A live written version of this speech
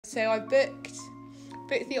So I booked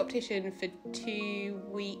the optician for 2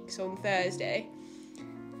 weeks on Thursday.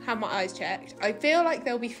 Had my eyes checked. I feel like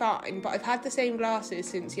they'll be fine, but I've had the same glasses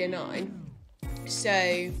since year 9.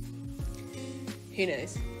 So, who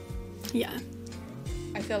knows? Yeah.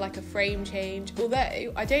 I feel like a frame change.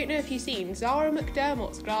 Although, I don't know if you've seen, Zara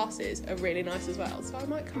McDermott's glasses are really nice as well. So I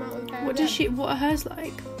might come out with a pair of them. What are hers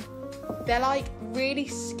like? They're like really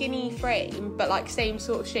skinny frame, but like same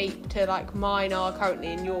sort of shape to like mine are currently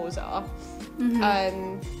and yours are. Mm-hmm.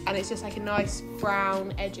 And it's just like a nice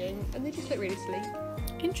brown edging, and they just look really sleek.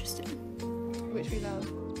 Interesting. Which we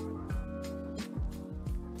love.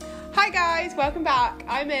 Hi guys, welcome back.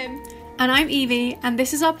 I'm Em. And I'm Evie, and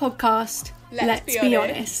this is our podcast, Let's Be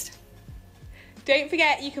Honest. Don't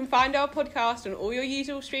forget, you can find our podcast on all your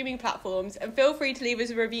usual streaming platforms, and feel free to leave us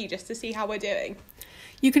a review just to see how we're doing.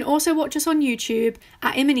 You can also watch us on YouTube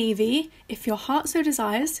at Imogen and Evie, if your heart so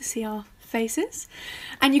desires to see our faces.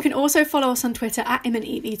 And you can also follow us on Twitter at Imogen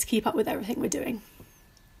and Evie to keep up with everything we're doing.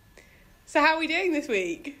 So how are we doing this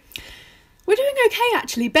week? We're doing okay,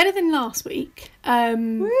 actually. Better than last week.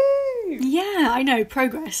 Woo! Yeah, I know.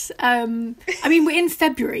 Progress. I mean, we're in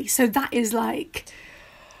February, so that is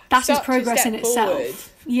progress in itself. Forward.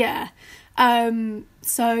 Yeah.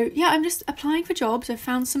 So, yeah, I'm just applying for jobs. I've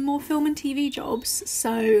found some more film and TV jobs.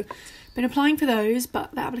 So, been applying for those,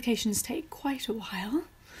 but the applications take quite a while.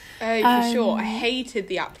 Oh, for sure. I hated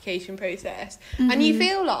the application process. Mm-hmm. And you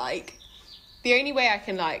feel like the only way I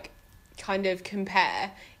can, kind of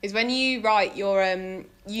compare is when you write your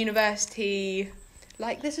university,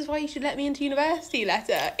 this is why you should let me into university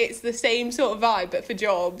letter. It's the same sort of vibe, but for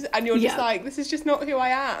jobs. And you're just this is just not who I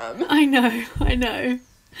am. I know.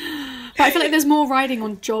 But I feel like there's more riding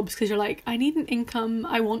on jobs because you're like, I need an income.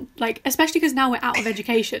 I want, especially because now we're out of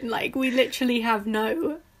education. We literally have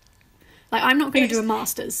no... I'm not going to do a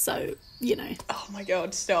master's, so, you know. Oh my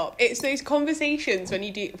God, stop. It's those conversations when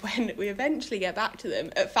we eventually get back to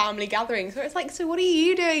them at family gatherings where it's like, so what are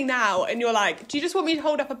you doing now? And you're like, do you just want me to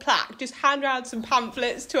hold up a plaque? Just hand around some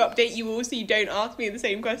pamphlets to update you all so you don't ask me the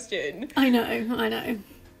same question. I know.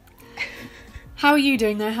 How are you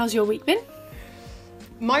doing though? How's your week been?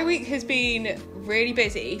 My week has been really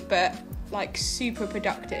busy, but super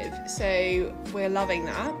productive. So we're loving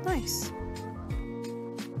that. Nice.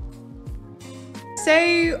 So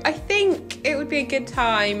I think it would be a good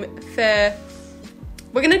time we're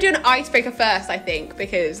going to do an icebreaker first, I think,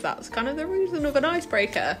 because that's kind of the reason of an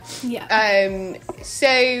icebreaker. Yeah.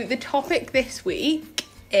 So the topic this week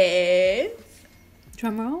is...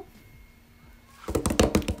 Drum roll.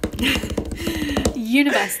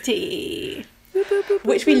 University.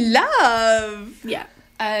 Which we love. Yeah.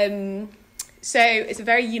 So it's a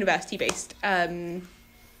very university-based kind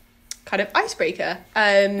of icebreaker.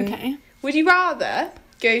 Okay. Would you rather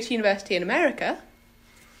go to university in America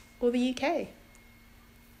or the UK?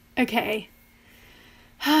 Okay.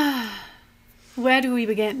 Where do we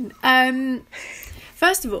begin?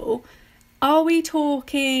 First of all, are we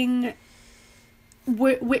talking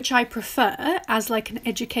which I prefer as an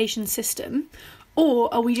education system,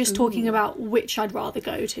 or are we just talking about which I'd rather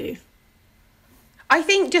go to? I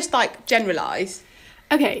think just generalise.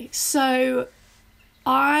 Okay, so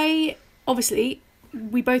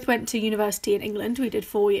we both went to university in England. We did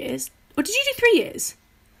 4 years. Or did you do 3 years?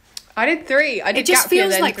 I did 3. I did it just gap year,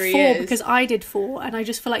 feels then like 3 4 years. because I did 4 and I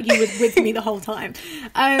just feel like you were with me the whole time.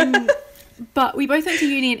 But we both went to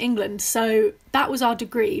uni in England, so that was our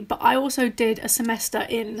degree. But I also did a semester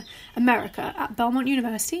in America at Belmont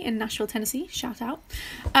University in Nashville, Tennessee. Shout out.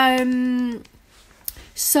 And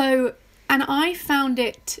I found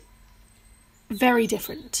it very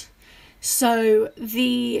different. So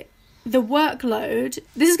the workload,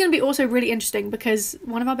 this is going to be also really interesting because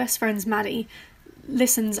one of our best friends, Maddie,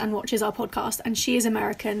 listens and watches our podcast, and she is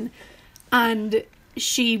American and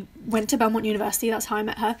she went to Belmont University. That's how I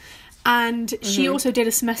met her. And she also did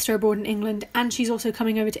a semester abroad in England, and she's also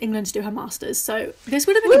coming over to England to do her master's. So this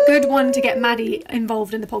would have been a good one to get Maddie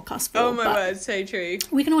involved in the podcast for. Oh my word, so true.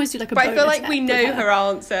 We can always do a bonus. But I feel like we know her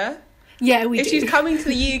answer. Yeah, we do. If she's coming to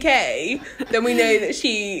the UK, then we know that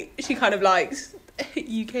she kind of likes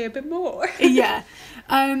UK a bit more. Yeah.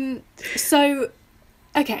 So,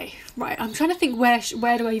 okay, right. I'm trying to think where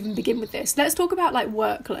do I even begin with this? Let's talk about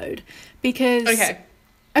workload because.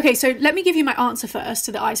 Okay, so let me give you my answer first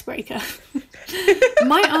to the icebreaker.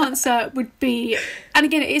 My answer would be, and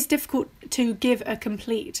again, it is difficult to give a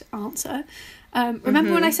complete answer.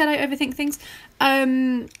 Remember when I said I overthink things?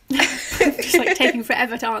 Just taking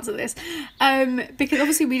forever to answer this. Because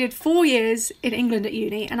obviously we did 4 years in England at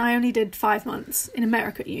uni, and I only did 5 months in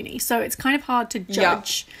America at uni. So it's kind of hard to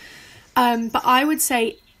judge. But I would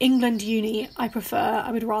say England uni, I prefer.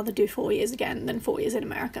 I would rather do 4 years again than 4 years in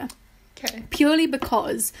America. Okay. Purely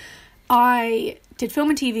because I did film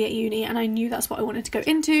and TV at uni and I knew that's what I wanted to go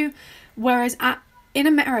into. Whereas in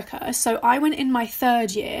America, so I went in my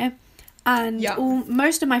 3rd year, and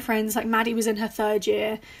most of my friends, like Maddie was in her 3rd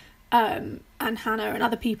year, and Hannah and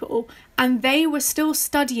other people, and they were still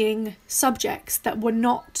studying subjects that were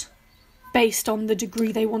not based on the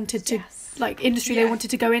degree they wanted to, like, industry they wanted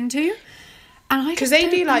to go into. And I, because they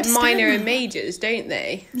do like minor and majors, don't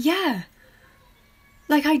they? Yeah.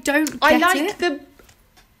 Like, I don't get it.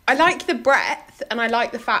 I like the breadth, and I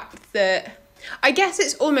like the fact that, I guess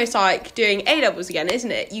it's almost like doing A-levels again,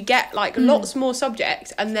 isn't it? You get like lots more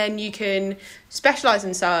subjects, and then you can specialise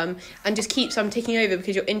in some and just keep some ticking over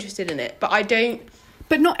because you're interested in it. But I don't...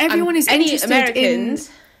 But not everyone is interested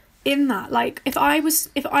Americans in that. Like, if I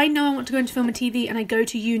know I want to go into film and TV and I go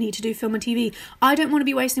to uni to do film and TV, I don't want to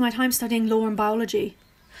be wasting my time studying law and biology.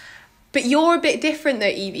 But you're a bit different though,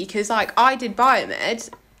 Evie, because like I did biomed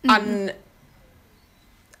and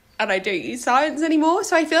I don't use science anymore,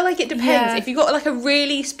 so I feel like it depends. Yeah. If you've got like a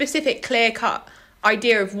really specific, clear-cut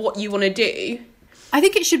idea of what you want to do, I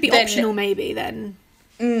think it should be optional maybe then.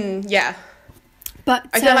 Yeah. But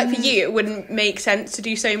I feel like for you it wouldn't make sense to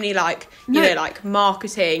do so many like, you know, like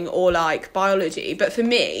marketing or like biology. But for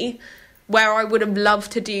me, where I would have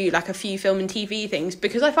loved to do like a few film and TV things,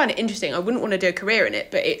 because I find it interesting, I wouldn't want to do a career in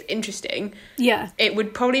it, but it's interesting. Yeah. It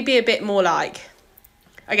would probably be a bit more like,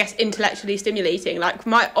 I guess, intellectually stimulating. Like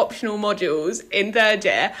my optional modules in 3rd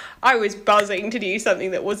year, I was buzzing to do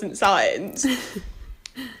something that wasn't science.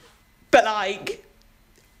 But like,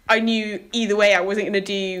 I knew either way I wasn't going to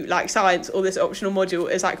do like science or this optional module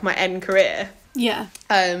as like my end career. Yeah.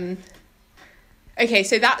 Okay,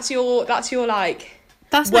 so that's your like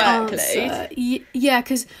that's workload. My answer. Yeah,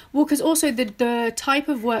 because also the type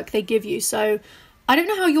of work they give you. So I don't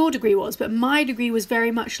know how your degree was, but my degree was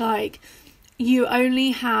very much like you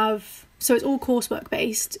only have, so it's all coursework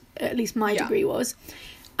based, at least my degree was,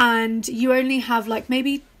 and you only have like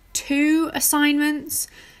maybe 2 assignments,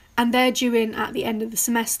 and they're due in at the end of the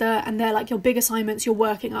semester, and they're like your big assignments you're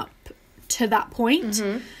working up to that point.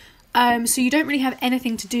 So you don't really have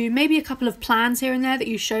anything to do, maybe a couple of plans here and there that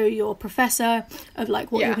you show your professor of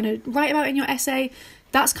like what you're going to write about in your essay.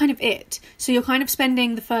 That's kind of it. So you're kind of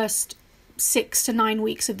spending the first 6 to 9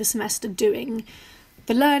 weeks of the semester doing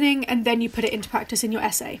the learning, and then you put it into practice in your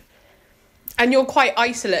essay. And you're quite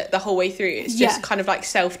isolate the whole way through. It's just kind of like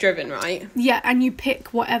self-driven, right? Yeah, and you pick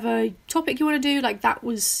whatever topic you want to do. Like, that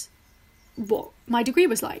was what my degree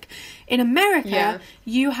was like. In America,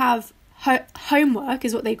 you have homework,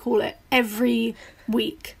 is what they call it, every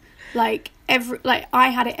week. Like I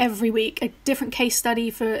had it every week, a different case study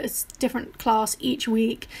for a different class each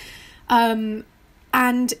week. And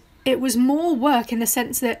it was more work in the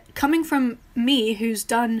sense that, coming from me, who's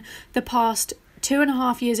done the past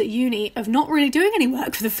 2.5 years at uni of not really doing any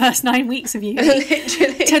work for the first 9 weeks of uni,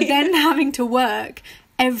 literally, to then having to work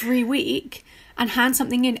every week and hand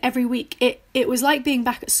something in every week, it was like being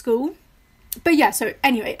back at school. But yeah, so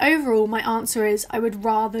anyway, overall my answer is I would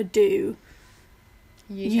rather do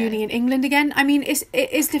uni in England again. I mean, it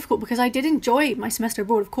is difficult because I did enjoy my semester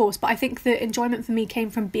abroad, of course, but I think the enjoyment for me came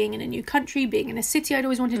from being in a new country, being in a city I'd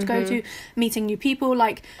always wanted to go to, meeting new people.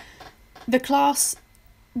 Like, the classes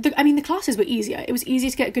were easier. It was easier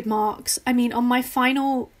to get good marks. I mean, on my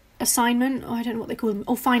final assignment, I don't know what they call them,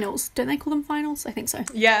 or finals, don't they call them finals? I think so.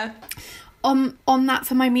 Yeah. On that,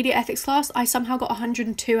 for my media ethics class, I somehow got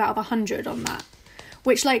 102 out of 100 on that,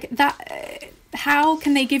 which, like, that, how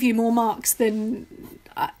can they give you more marks than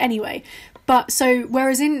anyway? But so,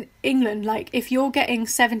 whereas in England, like, if you're getting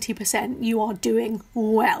 70%, you are doing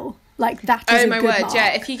well. Like, that is a good mark.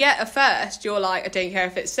 Yeah, if you get a first, you're like, I don't care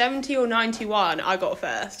if it's 70 or 91, I got a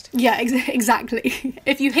first. Yeah, exactly.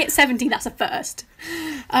 If you hit 70, that's a first.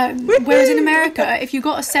 Whereas in America, if you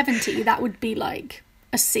got a 70, that would be like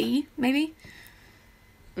a C, maybe.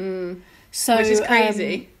 So, which is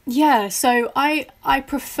crazy. Yeah, so I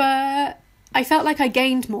prefer... I felt like I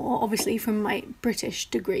gained more, obviously, from my British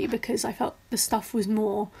degree, because I felt the stuff was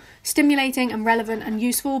more stimulating and relevant and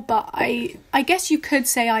useful, but I guess you could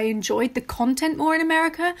say I enjoyed the content more in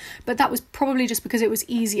America, but that was probably just because it was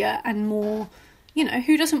easier and more, you know,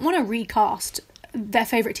 who doesn't want to recast their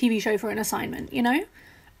favourite TV show for an assignment, you know?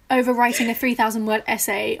 Over writing a 3,000-word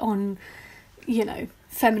essay on, you know,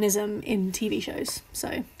 feminism in TV shows,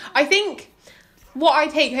 so... I think... what I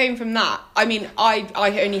take home from that, I mean, I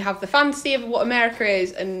only have the fantasy of what America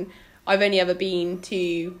is, and I've only ever been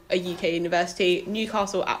to a UK university.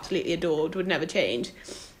 Newcastle, absolutely adored, would never change.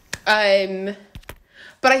 But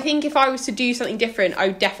I think if I was to do something different, I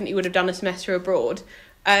definitely would have done a semester abroad.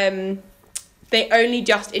 They only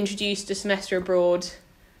just introduced a semester abroad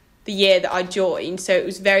the year that I joined, so it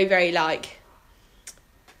was very, very like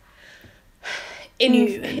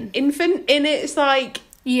infant in its like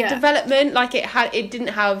development. Like it didn't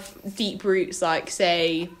have deep roots like,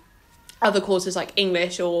 say, other courses like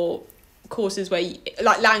English or courses where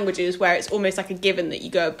like languages, where it's almost like a given that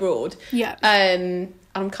you go abroad. And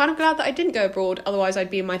I'm kind of glad that I didn't go abroad, otherwise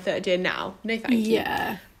I'd be in my third year now. No thank you.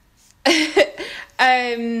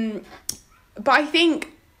 But I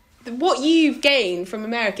think what you've gained from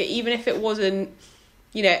America, even if it wasn't,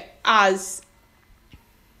 you know, as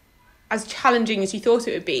challenging as you thought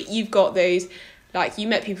it would be, you've got those, like, you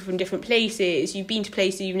met people from different places, you've been to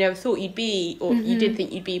places you never thought you'd be, or you did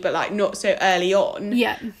think you'd be, but like not so early on.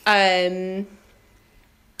 And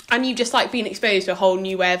you've just like been exposed to a whole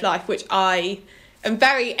new way of life, which I am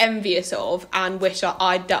very envious of and wish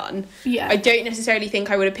I'd done. I don't necessarily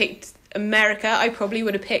think I would have picked America. I probably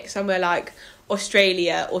would have picked somewhere like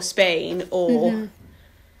Australia or Spain or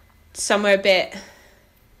somewhere a bit,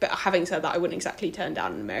 but having said that, I wouldn't exactly turn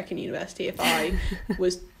down an American university if I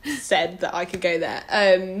was said that I could go there.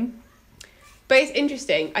 But it's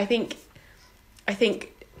interesting. I think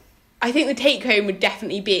the take home would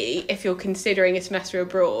definitely be, if you're considering a semester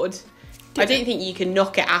abroad, I don't think you can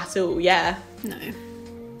knock it at all. No.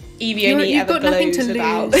 Evie only ever blows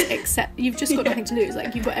about. Except you've just got nothing to lose.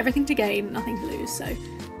 Like, you've got everything to gain, nothing to lose. So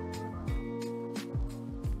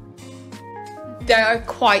there are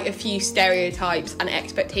quite a few stereotypes and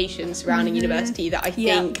expectations surrounding university that I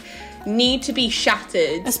think need to be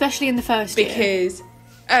shattered, especially in the first year.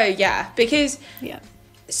 Because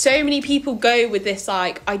so many people go with this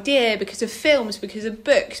like idea because of films, because of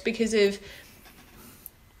books, because of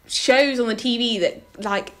shows on the TV that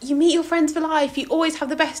like you meet your friends for life, you always have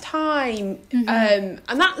the best time, and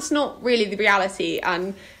that's not really the reality.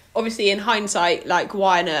 And obviously in hindsight, like,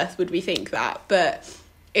 why on earth would we think that? But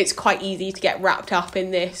it's quite easy to get wrapped up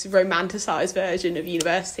in this romanticised version of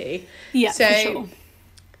university. So for sure.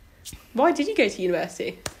 Why did you go to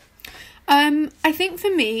university? I think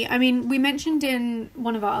for me, I mean, we mentioned in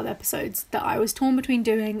one of our other episodes that I was torn between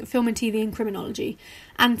doing film and TV and criminology,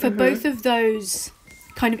 and for both of those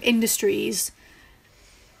kind of industries,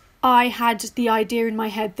 I had the idea in my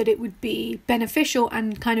head that it would be beneficial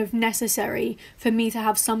and kind of necessary for me to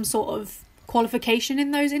have some sort of qualification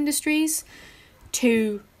in those industries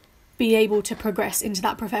to be able to progress into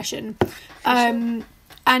that profession. And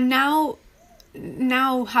now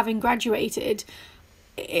having graduated,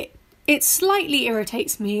 it slightly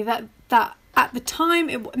irritates me that at the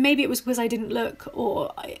time, maybe it was because I didn't look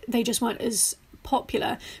or they just weren't as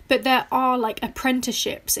popular, but there are like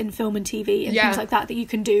apprenticeships in film and TV and things like that you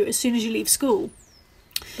can do as soon as you leave school.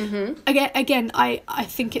 Again, I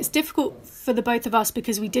think it's difficult for the both of us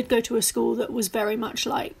because we did go to a school that was very much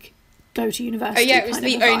like go to university. It was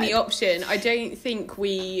the only option. I don't think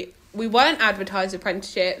we weren't advertised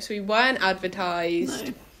apprenticeships. We weren't advertised.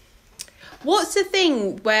 No. What's the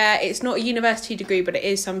thing where it's not a university degree but it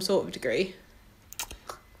is some sort of degree?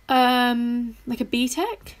 Like a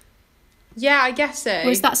BTEC? Yeah, I guess so. Or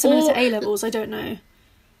is that similar to A-levels? I don't know.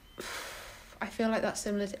 I feel like that's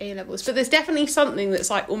similar to A-levels. But there's definitely something that's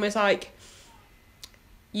like almost like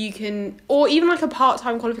you can, or even like a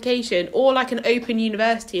part-time qualification or like an open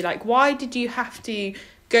university. Like, why did you have to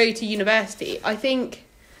go to university? I think,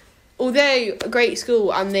 although a great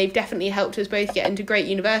school, and they've definitely helped us both get into great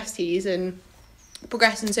universities and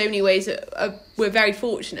progress in so many ways that we're very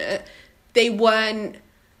fortunate, they weren't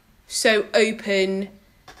so open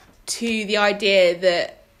to the idea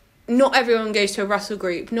that not everyone goes to a Russell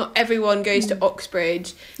Group, not everyone goes to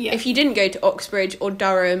Oxbridge. If you didn't go to Oxbridge or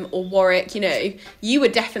Durham or Warwick, you know, you were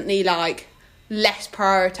definitely like less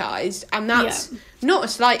prioritised, and that's not a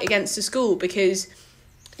slight against the school, because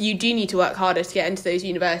you do need to work harder to get into those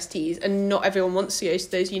universities, and not everyone wants to go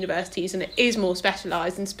to those universities, and it is more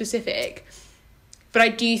specialised and specific. But I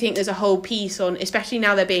do think there's a whole piece on, especially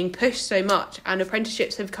now they're being pushed so much and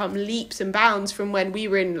apprenticeships have come leaps and bounds from when we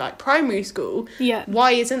were in like primary school.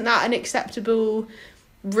 Why isn't that an acceptable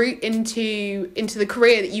route into the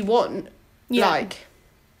career that you want? Like,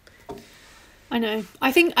 I know.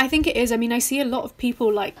 I think it is. I mean, I see a lot of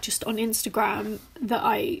people like just on Instagram that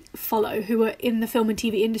I follow who are in the film and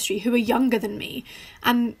TV industry who are younger than me,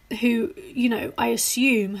 and who, you know, I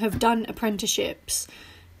assume have done apprenticeships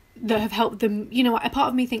that have helped them. You know, a part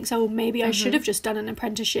of me thinks, oh, maybe I should have just done an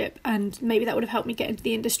apprenticeship and maybe that would have helped me get into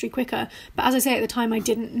the industry quicker. But as I say, at the time, I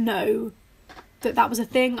didn't know that was a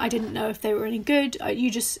thing. I didn't know if they were any good.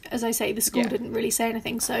 As I say, the school didn't really say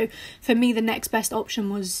anything. So for me, the next best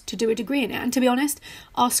option was to do a degree in it. And to be honest,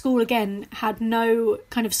 our school, again, had no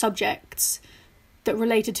kind of subjects that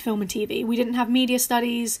related to film and TV. We didn't have media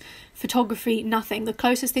studies, photography, nothing. The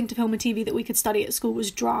closest thing to film and TV that we could study at school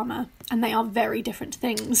was drama, and they are very different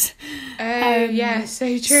things. Yeah,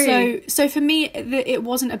 so true. So for me, it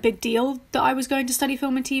wasn't a big deal that I was going to study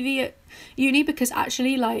film and TV at uni, because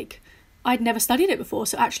actually, like, I'd never studied it before,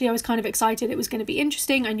 so actually I was kind of excited it was going to be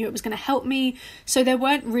interesting. I knew it was going to help me, so there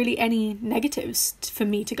weren't really any negatives for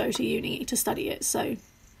me to go to uni to study it. So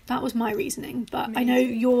that was my reasoning. But amazing. I know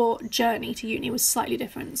your journey to uni was slightly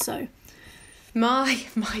different, so my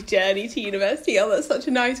journey to university, that's such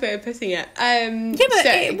a nice way of putting it.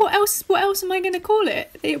 What else am I going to call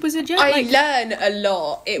it? It was a journey. I learned a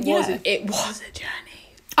lot. It was a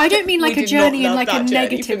journey. I don't mean like a journey in like a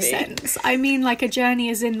negative sense. I mean like a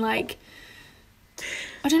journey as in like,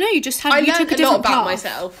 I don't know, you took a different path. I learned a lot about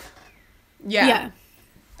myself. Yeah.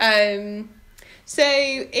 So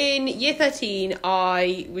in year 13,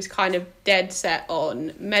 I was kind of dead set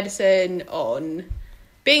on medicine, on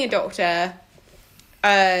being a doctor.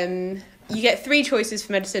 You get 3 choices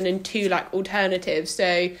for medicine and 2 like alternatives.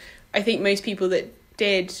 So I think most people that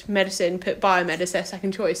did medicine put biomed as their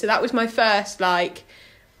second choice. So that was my first like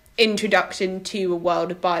introduction to a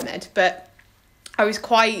world of biomed. But I was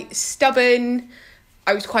quite stubborn.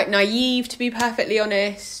 I was quite naive, to be perfectly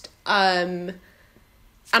honest. And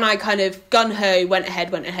I kind of gung-ho went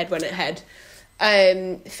ahead.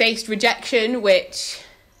 Faced rejection, which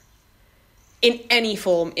in any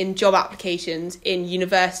form, in job applications, in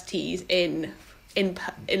universities, in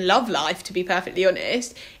love life, to be perfectly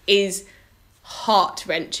honest, is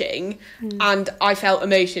heart-wrenching. And I felt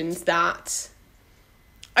emotions that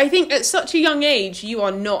I think at such a young age you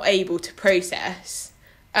are not able to process.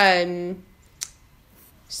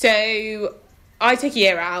 So I took a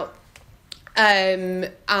year out, and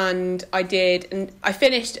I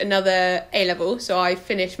finished another A-level. So I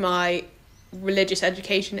finished my religious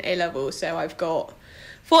education A-level. So I've got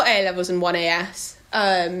 4 A-levels and 1 AS.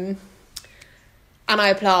 And I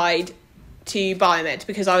applied to biomed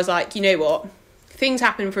because I was like, you know what? Things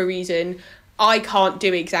happen for a reason. I can't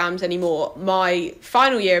do exams anymore. My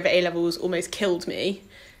final year of A-levels almost killed me.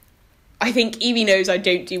 I think Evie knows I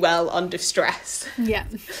don't do well under stress. Yeah.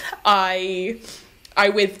 I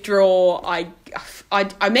withdraw, I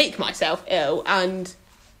make myself ill, and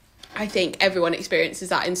I think everyone experiences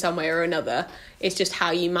that in some way or another. It's just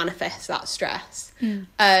how you manifest that stress. So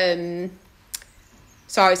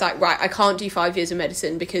I was like, right, I can't do 5 years of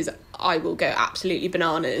medicine because I will go absolutely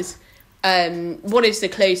bananas. What is the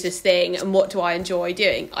closest thing and what do I enjoy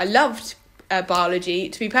doing? I loved biology.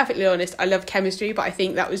 To be perfectly honest, I loved chemistry, but I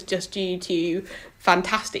think that was just due to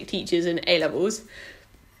fantastic teachers in A-levels.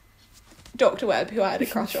 Dr. Webb, who I had a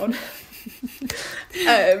crush on.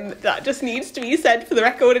 That just needs to be said for the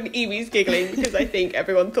record, and Evie's giggling because I think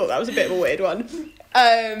everyone thought that was a bit of a weird one.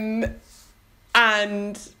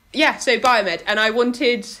 And yeah, so biomed, and I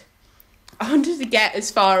wanted to get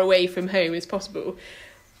as far away from home as possible.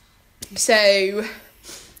 So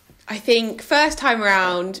I think first time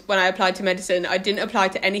around when I applied to medicine, I didn't apply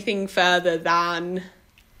to anything further than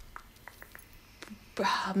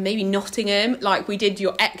maybe Nottingham. Like, we did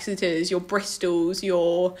your Exeters, your Bristols,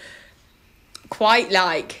 your quite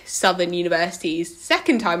like southern universities.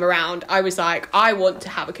 Second time around, I was like, I want to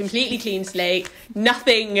have a completely clean slate,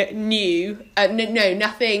 nothing new,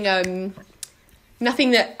 nothing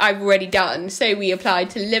that I've already done. So we applied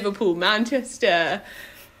to Liverpool, Manchester,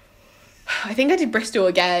 I think I did Bristol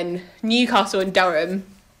again, Newcastle and Durham,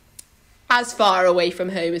 as far away from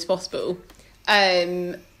home as possible.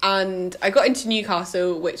 And I got into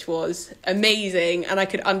Newcastle, which was amazing, and I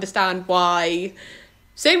could understand why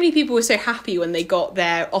so many people were so happy when they got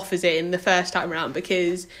their offers in the first time around,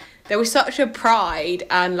 because there was such a pride,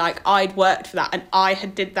 and like I'd worked for that and I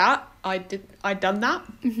had did that. I'd done that.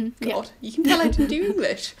 Mm-hmm, God, yeah. You can tell I didn't do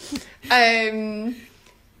English.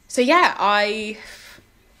 So yeah, I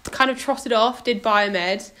kind of trotted off, did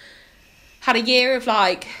biomed, had a year of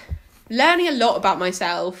like learning a lot about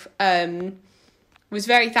myself. Was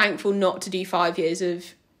very thankful not to do 5 years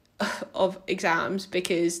of exams,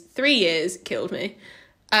 because 3 years killed me.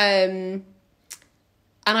 And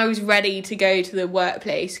I was ready to go to the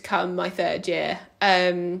workplace come my 3rd year.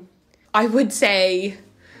 I would say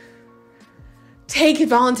take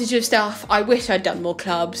advantage of stuff. I wish I'd done more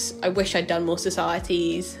clubs. I wish I'd done more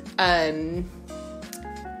societies. But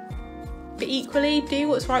equally, do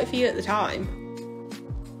what's right for you at the time.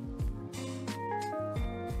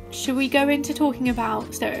 Should we go into talking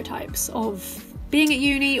about stereotypes of being at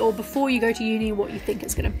uni, or before you go to uni, what you think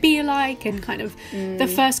it's going to be like, and kind of the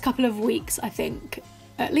first couple of weeks, I think,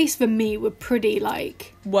 at least for me, were pretty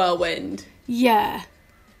like... whirlwind. Yeah.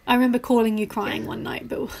 I remember calling you crying one night,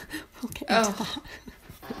 but we'll get into that.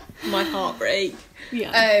 My heartbreak.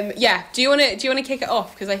 Yeah. Do you want to kick it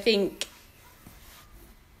off? Because I think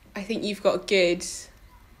you've got a good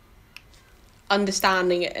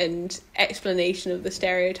understanding and explanation of the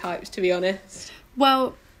stereotypes, to be honest.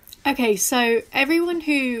 Well, okay, so everyone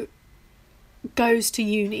who goes to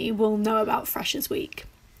uni will know about Freshers Week.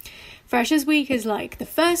 Freshers Week is like the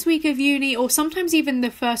first week of uni, or sometimes even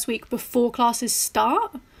the first week before classes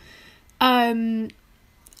start. And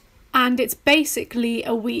it's basically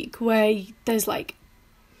a week where there's like,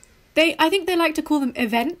 I think they like to call them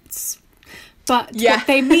events, but what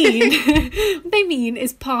they mean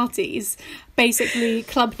is parties, basically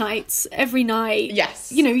club nights every night.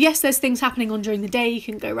 Yes. You know, yes, there's things happening on during the day. You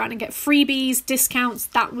can go around and get freebies, discounts.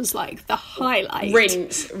 That was like the highlight.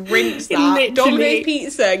 Rinse that. Literally. Domino's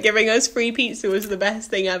Pizza giving us free pizza was the best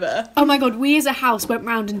thing ever. Oh my God, we as a house went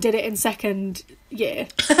round and did it in second year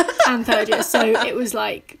and third year. So it was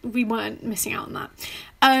like, we weren't missing out on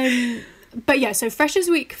that. But yeah, so Freshers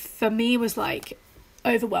Week for me was like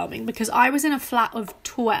overwhelming because I was in a flat of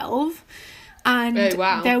 12 and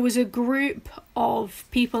there was a group of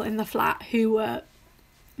people in the flat who were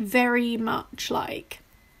very much like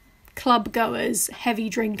club goers, heavy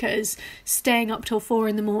drinkers, staying up till 4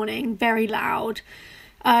 a.m, very loud,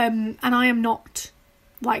 and I am not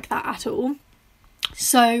like that at all.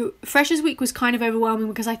 So Freshers Week was kind of overwhelming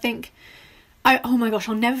because I think oh my gosh,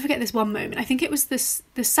 I'll never forget this one moment. I think it was the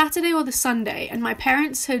Saturday or the Sunday, and my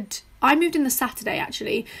parents I moved in the Saturday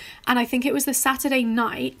actually, and I think it was the Saturday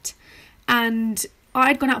night, and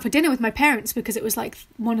I'd gone out for dinner with my parents because it was like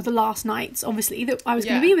one of the last nights, obviously, that I was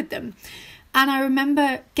going to be with them. And I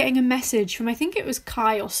remember getting a message from, I think it was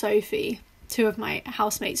Kai or Sophie, two of my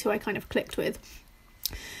housemates who I kind of clicked with,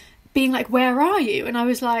 being like, "Where are you?" And I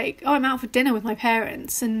was like, "Oh, I'm out for dinner with my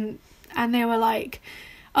parents." And they were like,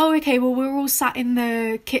 "Oh, okay, well, we're all sat in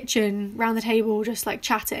the kitchen round the table just like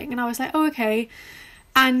chatting." And I was like, "Oh, okay."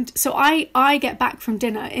 And so I get back from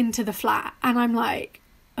dinner into the flat and I'm like,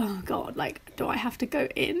 oh God, like, do I have to go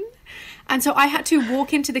in? And so I had to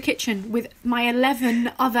walk into the kitchen with my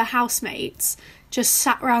 11 other housemates just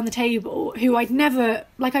sat around the table who I'd never,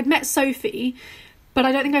 like, I'd met Sophie, but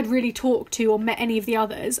I don't think I'd really talked to or met any of the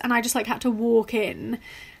others. And I just like had to walk in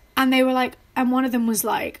and they were like, and one of them was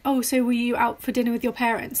like, "Oh, so were you out for dinner with your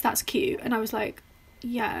parents? That's cute." And I was like,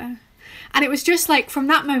 "Yeah." And it was just like, from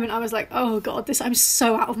that moment I was like, oh God, I'm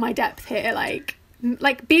so out of my depth here.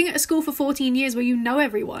 Like being at a school for 14 years where you know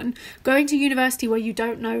everyone, going to university where you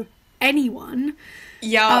don't know anyone.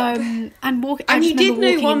 Yeah. And you did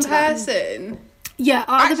know one person. Yeah,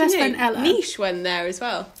 our other best friend Ella. Niche went there as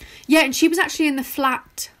well. Yeah, and she was actually in the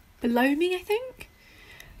flat below me, I think.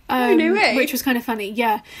 No way. Which was kind of funny,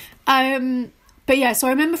 yeah. But yeah, so I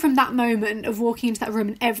remember from that moment of walking into that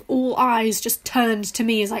room and all eyes just turned to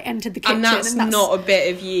me as I entered the kitchen. And that's not a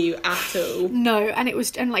bit of you at all. No,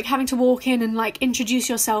 and like having to walk in and like introduce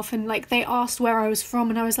yourself, and like they asked where I was from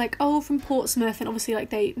and I was like, "Oh, from Portsmouth," and obviously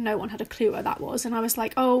like no one had a clue where that was, and I was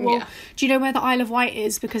like, "Oh, well, do you know where the Isle of Wight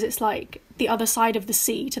is? Because it's like the other side of the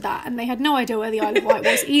sea to that," and they had no idea where the Isle of Wight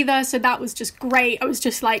was either, so that was just great. I was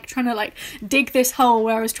just like trying to like dig this hole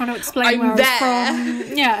where I was trying to explain where I was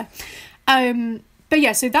from. Yeah. But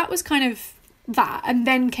yeah, so that was kind of that. And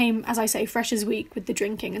then came, as I say, Freshers Week with the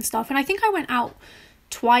drinking and stuff. And I think I went out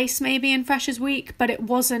twice maybe in Freshers Week, but it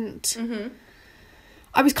wasn't... Mm-hmm.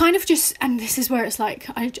 I was kind of just... And this is where it's like...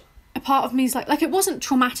 a part of me is like, it wasn't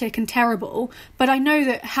traumatic and terrible, but I know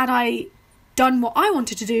that had I done what I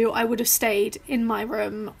wanted to do, I would have stayed in my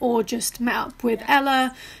room or just met up with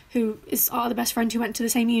Ella, who is our other best friend who went to the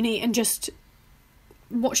same uni, and just...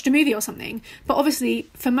 watched a movie or something. But obviously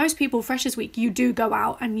for most people, Freshers Week, you do go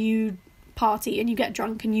out and you party and you get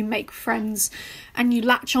drunk and you make friends and you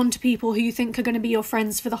latch on to people who you think are going to be your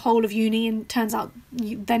friends for the whole of uni, and turns out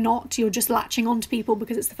they're not. You're just latching on to people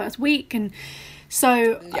because it's the first week. And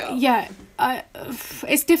so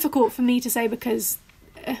it's difficult for me to say because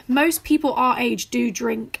most people our age do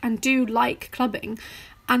drink and do like clubbing,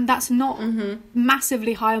 and that's not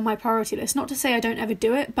massively high on my priority list. Not to say I don't ever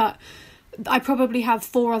do it, but I probably have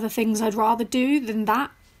 4 other things I'd rather do than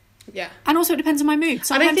that. Yeah. And also it depends on my mood.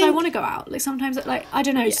 Sometimes I want to go out. Like sometimes like I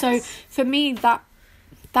don't know. Yes. So for me that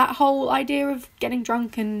whole idea of getting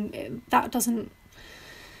drunk and that doesn't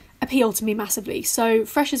appeal to me massively. So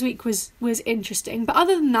Freshers Week was interesting. But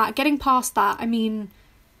other than that, getting past that, I mean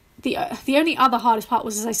the only other hardest part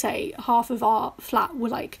was, as I say, half of our flat were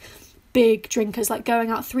like big drinkers, like going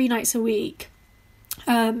out 3 nights a week.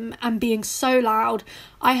 And being so loud.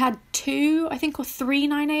 I had 2, I think, or 3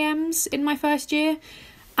 9 a.m.s in my first year,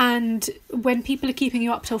 and when people are keeping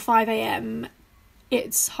you up till 5 a.m,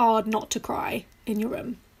 it's hard not to cry in your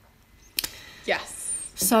room. Yes.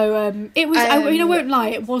 So it was, I won't lie,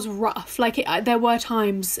 it was rough. Like, there were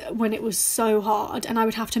times when it was so hard, and I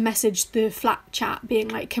would have to message the flat chat being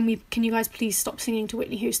like, can you guys please stop singing to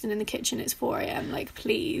Whitney Houston in the kitchen? It's 4 a.m. Like,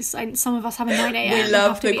 please. And some of us have a 9 a.m. We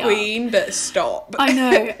love the Queen, but stop. I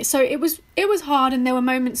know. So it was hard, and there were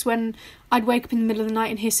moments when I'd wake up in the middle of the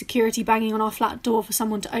night and hear security banging on our flat door for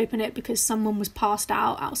someone to open it because someone was passed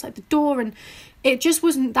out outside the door, and it just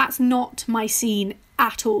wasn't, that's not my scene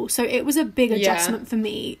at all. So it was a big adjustment for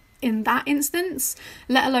me in that instance,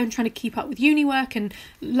 let alone trying to keep up with uni work and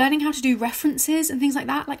learning how to do references and things like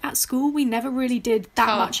that. Like, at school we never really did that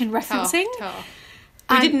much in referencing.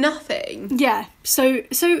 We did nothing. Yeah, so it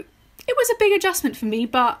was a big adjustment for me,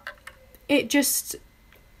 but it just,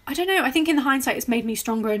 I don't know, I think in hindsight it's made me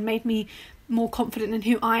stronger and made me more confident in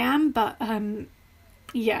who I am. But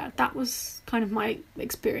yeah, that was kind of my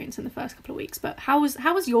experience in the first couple of weeks. But how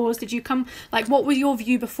was yours? Did you come, like, what was your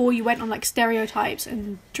view before you went on, like, stereotypes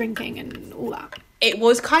and drinking and all that? It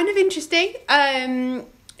was kind of interesting.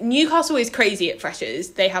 Newcastle is crazy at freshers.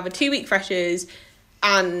 They have a 2-week freshers,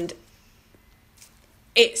 and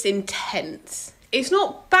it's intense. It's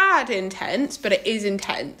not bad intense, but it is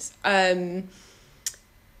intense. I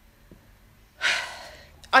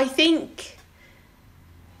think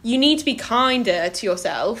you need to be kinder to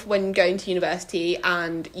yourself when going to university,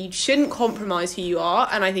 and you shouldn't compromise who you are.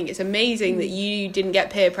 And I think it's amazing that you didn't get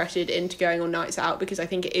peer pressured into going on nights out, because I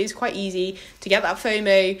think it is quite easy to get that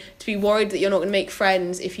FOMO, to be worried that you're not going to make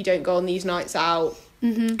friends if you don't go on these nights out,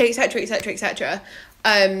 etc, etc, etc.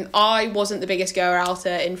 I wasn't the biggest goer outer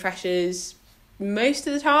in freshers most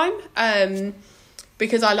of the time,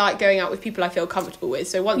 because I like going out with people I feel comfortable with.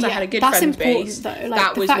 So once I had a good friend base, though. Like,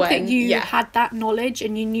 that was when... the fact that you had that knowledge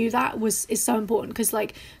and you knew that is so important, because,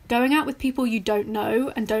 like, going out with people you don't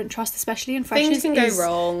know and don't trust, especially in freshers... Things can go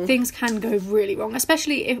wrong. Things can go really wrong,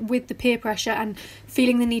 especially with the peer pressure and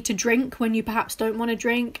feeling the need to drink when you perhaps don't want to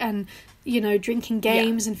drink, and, you know, drinking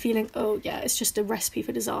games and feeling, it's just a recipe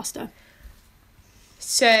for disaster.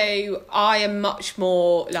 So I am much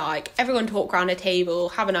more like, everyone talk around a table,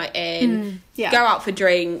 have a night in, go out for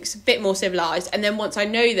drinks, a bit more civilised. And then once I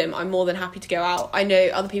know them, I'm more than happy to go out. I know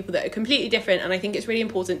other people that are completely different, and I think it's really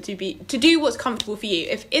important to do what's comfortable for you.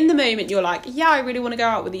 If in the moment you're like, I really want to go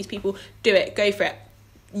out with these people, do it, go for it.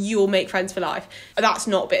 You'll make friends for life. That's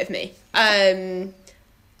not a bit of me. And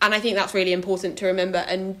I think that's really important to remember.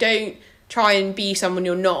 And don't try and be someone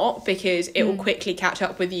you're not, because it will quickly catch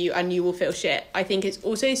up with you and you will feel shit. I think it's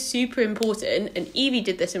also super important, and Evie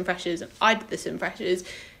did this in freshers and I did this in freshers,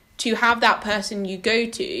 to have that person you go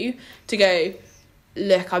to go,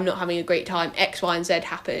 look, I'm not having a great time, X, Y and Z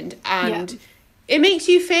happened, and it makes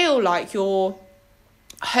you feel like you're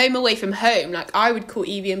home away from home. Like, I would call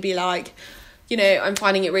Evie and be like, you know, I'm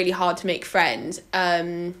finding it really hard to make friends,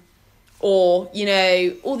 or, you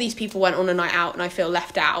know, all these people went on a night out and I feel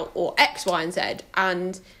left out, or X, Y and Z.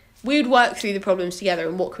 And we would work through the problems together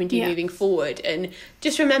and what can we do moving forward. And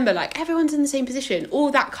just remember, like, everyone's in the same position,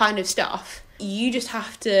 all that kind of stuff. You just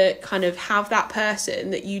have to kind of have that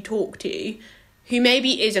person that you talk to who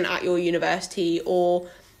maybe isn't at your university, or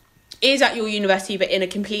is at your university but in a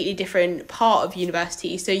completely different part of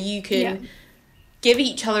university, so you can... give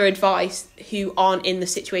each other advice who aren't in the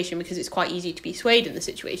situation, because it's quite easy to be swayed in the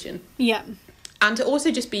situation. Yeah. And to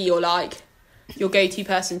also just be your go-to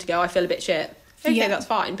person to go, I feel a bit shit. Okay, that's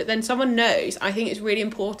fine. But then someone knows. I think it's really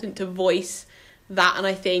important to voice that, and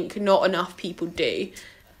I think not enough people do.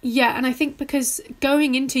 Yeah, and I think because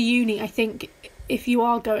going into uni, I think if you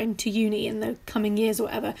are going to uni in the coming years or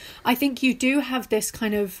whatever, I think you do have this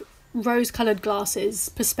kind of rose-coloured glasses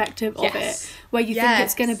perspective of it, where you think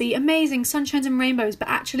it's going to be amazing, sunshines and rainbows, but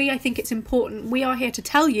actually I think it's important. We are here to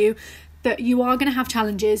tell you that you are going to have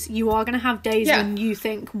challenges, you are going to have days when you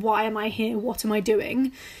think, why am I here, what am I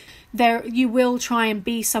doing? There, you will try and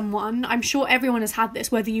be someone, I'm sure everyone has had this,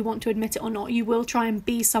 whether you want to admit it or not, you will try and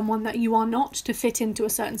be someone that you are not to fit into a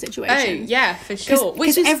certain situation. Oh, yeah, for sure.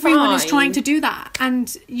 Because everyone is trying to do that,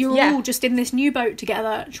 and you're all just in this new boat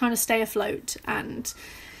together, trying to stay afloat, and...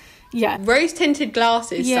 yeah, rose-tinted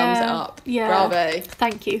glasses sums it up. Bravo.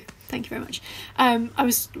 Thank you very much.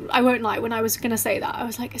 I won't lie, when I was gonna say that, I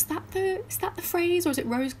was like, is that the phrase, or is it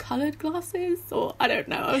rose-coloured glasses, or I don't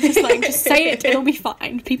know. I was just like, just say it, it'll be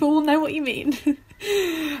fine, people will know what you mean.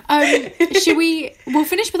 We'll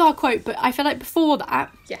finish with our quote, but I feel like before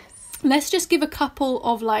that, let's just give a couple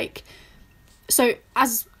of, like, so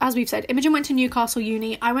as we've said, Imogen went to Newcastle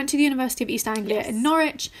Uni, I went to the University of East Anglia in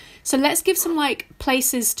Norwich, so let's give some, like,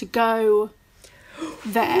 places to go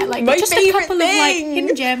there, like, just a couple of, like,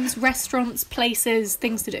 hidden gems, restaurants, places,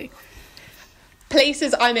 things to do.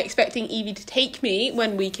 places I'm expecting Evie to take me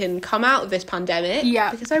when we can come out of this pandemic.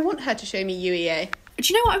 Yeah. Because I want her to show me UEA.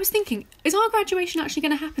 Do you know what I was thinking? Is our graduation actually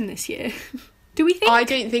going to happen this year? Do we think? I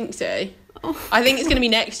don't think so. Oh. I think it's going to be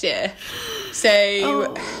next year. So...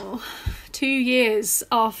 Oh, 2 years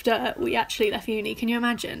after we actually left uni. Can you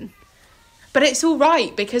imagine? But it's all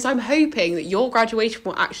right, because I'm hoping that your graduation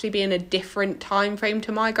will actually be in a different time frame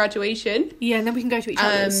to my graduation. Yeah, and then we can go to each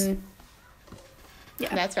other's.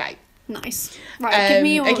 Yeah, that's right. Nice. Right,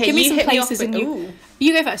 give me some places and you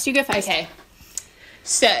go first. Okay.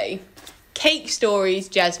 So, cake stories,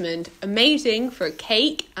 Jesmond. Amazing for a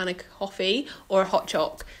cake and a coffee or a hot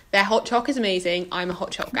choc. Their hot choc is amazing. I'm a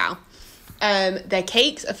hot choc gal. Their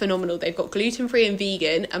cakes are phenomenal. They've got gluten-free and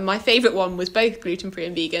vegan, and my favourite one was both gluten-free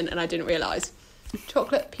and vegan, and I didn't realise.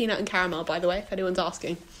 Chocolate, peanut and caramel, by the way, if anyone's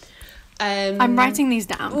asking. I'm writing these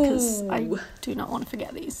down because I do not want to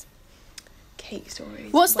forget these. Cake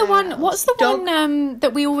stories. What's the one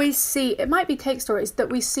that we always see? It might be cake stories that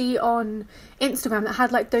we see on Instagram that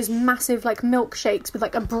had like those massive like milkshakes with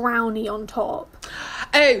like a brownie on top.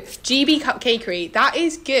 Oh, GB Cupcakery. That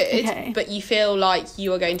is good, but you feel like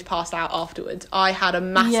you are going to pass out afterwards. I had a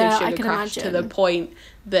massive sugar crash to the point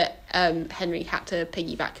that Henry had to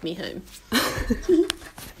piggyback me home.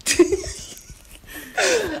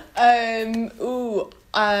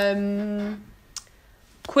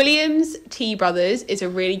 Quilliam's Tea Brothers is a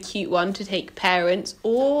really cute one to take parents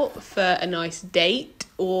or for a nice date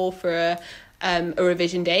or for a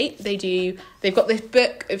revision date. They've got this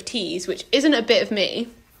book of teas, which isn't a bit of me,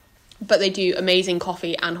 but they do amazing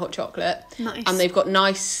coffee and hot chocolate. Nice. And they've got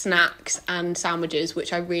nice snacks and sandwiches,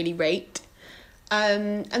 which I really rate.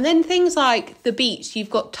 And then things like the beach,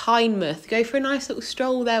 you've got Tynemouth. Go for a nice little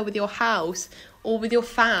stroll there with your house or with your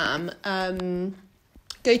fam.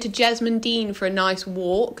 Go to Jesmond Dean for a nice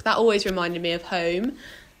walk. That always reminded me of home.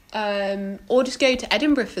 Or just go to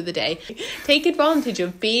Edinburgh for the day. Take advantage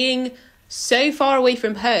of being so far away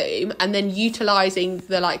from home and then utilising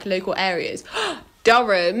the like local areas.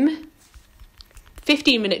 Durham,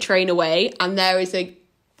 15-minute train away, and there is a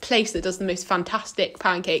place that does the most fantastic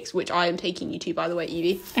pancakes, which I am taking you to, by the way,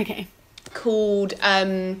 Evie. Okay. Called, is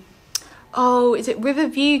it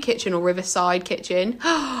Riverview Kitchen or Riverside Kitchen?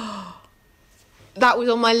 That was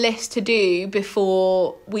on my list to do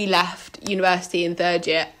before we left university in third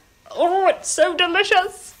year. Oh, it's so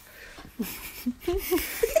delicious.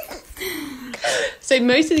 So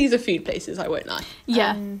most of these are food places, I won't lie.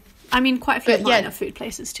 Yeah. I mean, quite a few of mine are food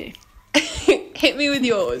places too. Hit me with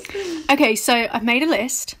yours. Okay, so I've made a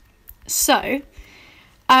list. So,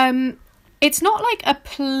 it's not like a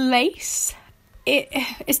place.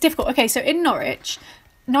 It's difficult. Okay, so in Norwich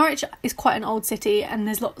is quite an old city and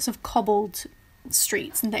there's lots of cobbled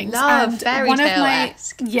streets and things. Love, fairy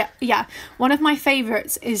tale-esque. Yeah. One of my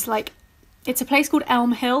favourites is like, it's a place called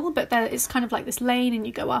Elm Hill, but it's kind of like this lane and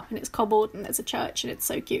you go up and it's cobbled and there's a church and it's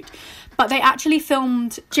so cute. But they actually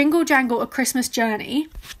filmed Jingle Jangle: A Christmas Journey.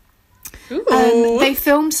 They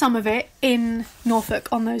filmed some of it in Norfolk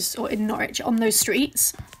in Norwich on those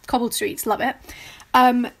streets, cobbled streets. Love it.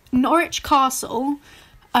 Norwich Castle.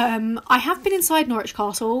 I have been inside Norwich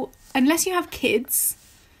Castle. Unless you have kids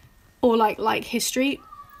or like history,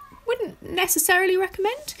 wouldn't necessarily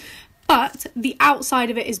recommend. But the outside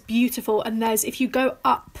of it is beautiful, and if you go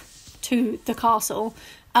up to the castle,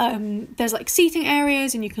 there's like seating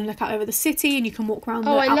areas, and you can look out over the city, and you can walk around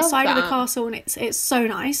the outside of the castle, and it's so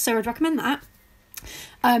nice. So I'd recommend that.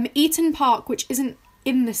 Eaton Park, which isn't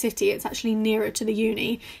in the city, it's actually nearer to the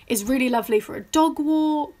uni, is really lovely for a dog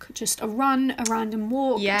walk, just a run, a random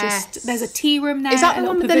walk. Yes. There's a tea room there. Is that the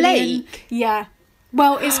one with the lake? Yeah.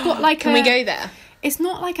 Well, it's got like Can we go there? It's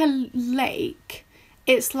not like a lake.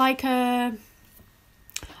 It's like I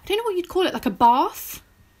don't know what you'd call it, like a bath.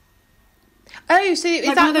 Oh, so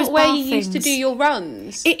is that not where you used to do your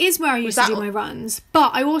runs? It is where I used to do my runs, but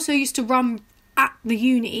I also used to run at the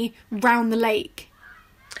uni round the lake.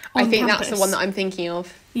 I think that's the one that I'm thinking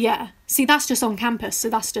of. Yeah. See, that's just on campus, so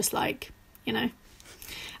that's just like, you know.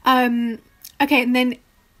 Okay, and then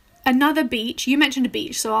another beach. You mentioned a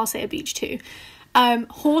beach, so I'll say a beach too.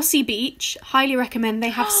 Horsey Beach, highly recommend. They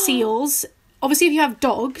have seals. Obviously, if you have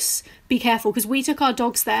dogs, be careful, because we took our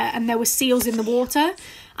dogs there and there were seals in the water,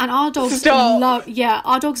 and our dogs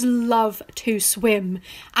love to swim.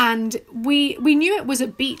 And we knew it was a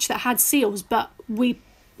beach that had seals, but we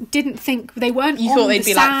didn't think they weren't. You thought they'd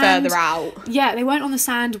be like further out. Yeah, they weren't on the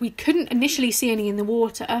sand. We couldn't initially see any in the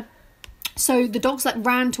water. So the dogs like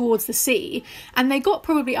ran towards the sea, and they got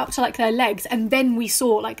probably up to like their legs, and then we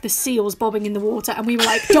saw like the seals bobbing in the water, and we were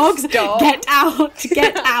like, dogs, get out.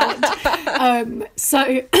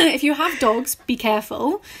 So if you have dogs, be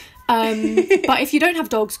careful. But if you don't have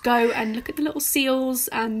dogs, go and look at the little seals,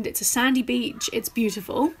 and it's a sandy beach. It's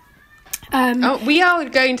beautiful. We are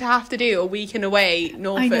going to have to do a weekend away,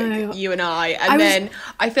 Norfolk, you and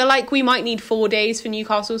I feel like we might need 4 days for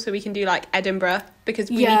Newcastle, so we can do like Edinburgh, because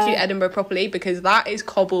we need to do Edinburgh properly, because that is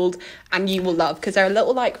cobbled, and you will love, because there are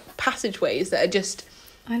little like passageways that are just,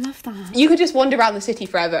 I love that. You could just wander around the city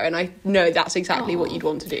forever, and I know that's exactly what you'd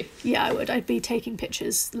want to do. Yeah, I would. I'd be taking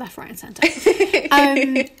pictures left, right and centre.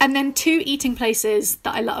 And then 2 eating places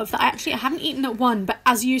that I love, that I haven't eaten at one, but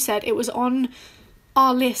as you said, it was on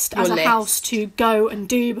our list as a house to go and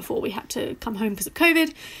do before we had to come home because of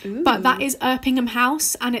COVID. Ooh. But that is Erpingham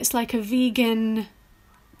House, and it's like a vegan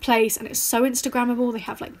place, and it's so Instagrammable. They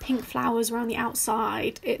have like pink flowers around the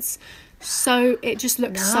outside. It just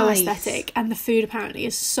looks so aesthetic, and the food apparently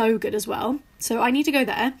is so good as well. So I need to go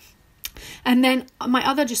there. And then my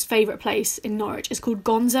other just favourite place in Norwich is called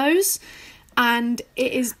Gonzo's, and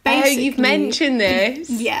it is basically... Oh, you've mentioned this.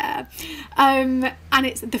 Yeah. And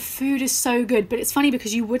the food is so good, but it's funny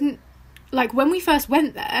because you wouldn't... Like, when we first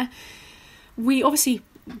went there, we obviously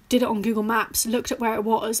did it on Google Maps, looked at where it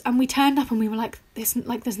was, and we turned up and we were like, there's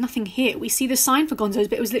nothing here. We see the sign for Gonzo's,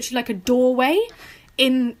 but it was literally like a doorway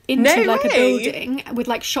into a building with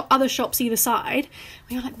like other shops either side.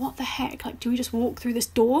 We were like, what the heck? Like, do we just walk through this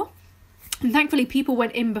door? And thankfully people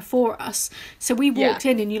went in before us, so we walked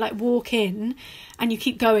in, and you like walk in and you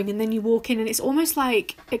keep going, and then you walk in, and it's almost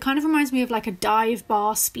like, it kind of reminds me of like a dive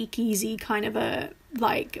bar speakeasy kind of a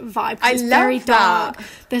like vibe. It's very dark.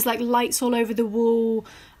 There's like lights all over the wall.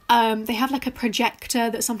 They have like a projector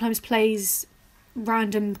that sometimes plays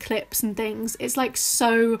random clips and things. It's like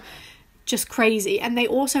so just crazy. And they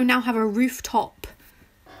also now have a rooftop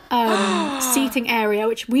seating area,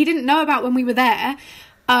 which we didn't know about when we were there.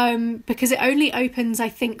 Because it only opens, I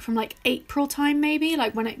think, from like April time, maybe,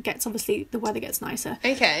 like when it gets, obviously the weather gets nicer.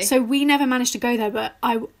 Okay. So we never managed to go there, but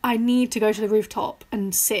I need to go to the rooftop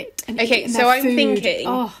and sit and eat. Okay, so I'm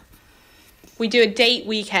thinking we do a date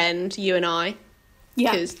weekend, you and I.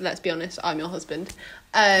 Yeah. Because let's be honest, I'm your husband.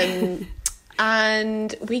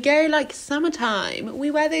 And we go like summertime.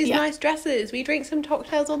 We wear those nice dresses. We drink some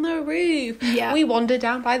cocktails on the roof. Yeah. We wander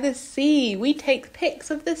down by the sea. We take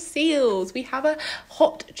pics of the seals. We have a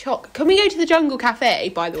hot choc. Can we go to the Jungle Cafe,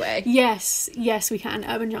 by the way? Yes, we can.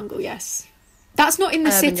 Urban Jungle, yes. That's not in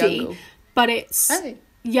the city, Jungle. But it's... Oh.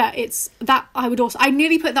 Yeah, it's that I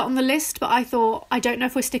nearly put that on the list, but I thought, I don't know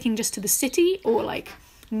if we're sticking just to the city or like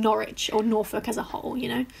Norwich or Norfolk as a whole, you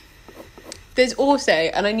know? There's also,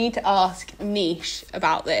 and I need to ask Niche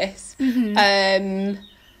about this,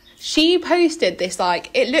 she posted this, like,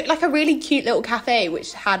 it looked like a really cute little cafe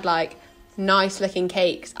which had like nice looking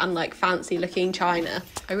cakes and like fancy looking china.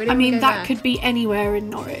 I mean that could be anywhere in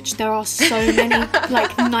Norwich. There are so many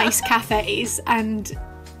like nice cafes, and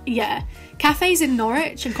cafes in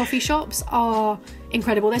Norwich and coffee shops are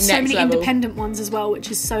incredible. There's so many independent ones as well,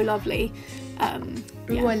 which is so lovely.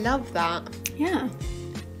 Oh, I love that. Yeah.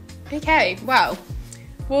 Okay, well,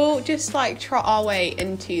 we'll just like trot our way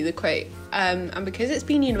into the quote. And because it's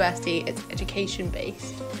been university, it's education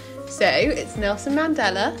based. So it's Nelson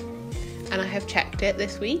Mandela, and I have checked it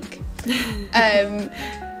this week.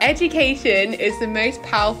 Education is the most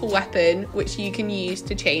powerful weapon which you can use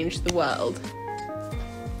to change the world.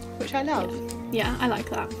 Which I love. Yeah, I like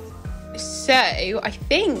that. So I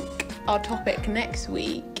think our topic next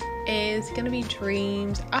week is going to be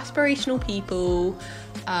dreams, aspirational people,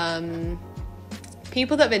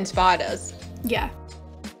 people that have inspired us. Yeah.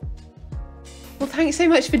 Well, thanks so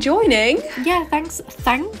much for joining. Yeah, thanks.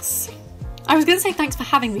 I was going to say thanks for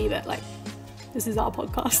having me, but like, this is our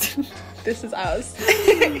podcast. This is ours.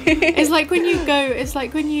 It's like when you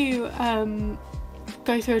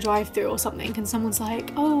go through a drive-through or something, and someone's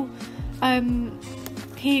like,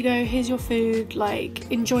 here you go, here's your food,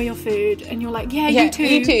 like, enjoy your food, and you're like, you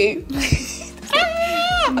too.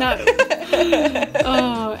 No.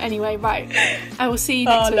 Anyway, right, I will see you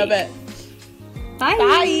next week. Love it.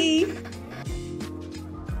 Bye.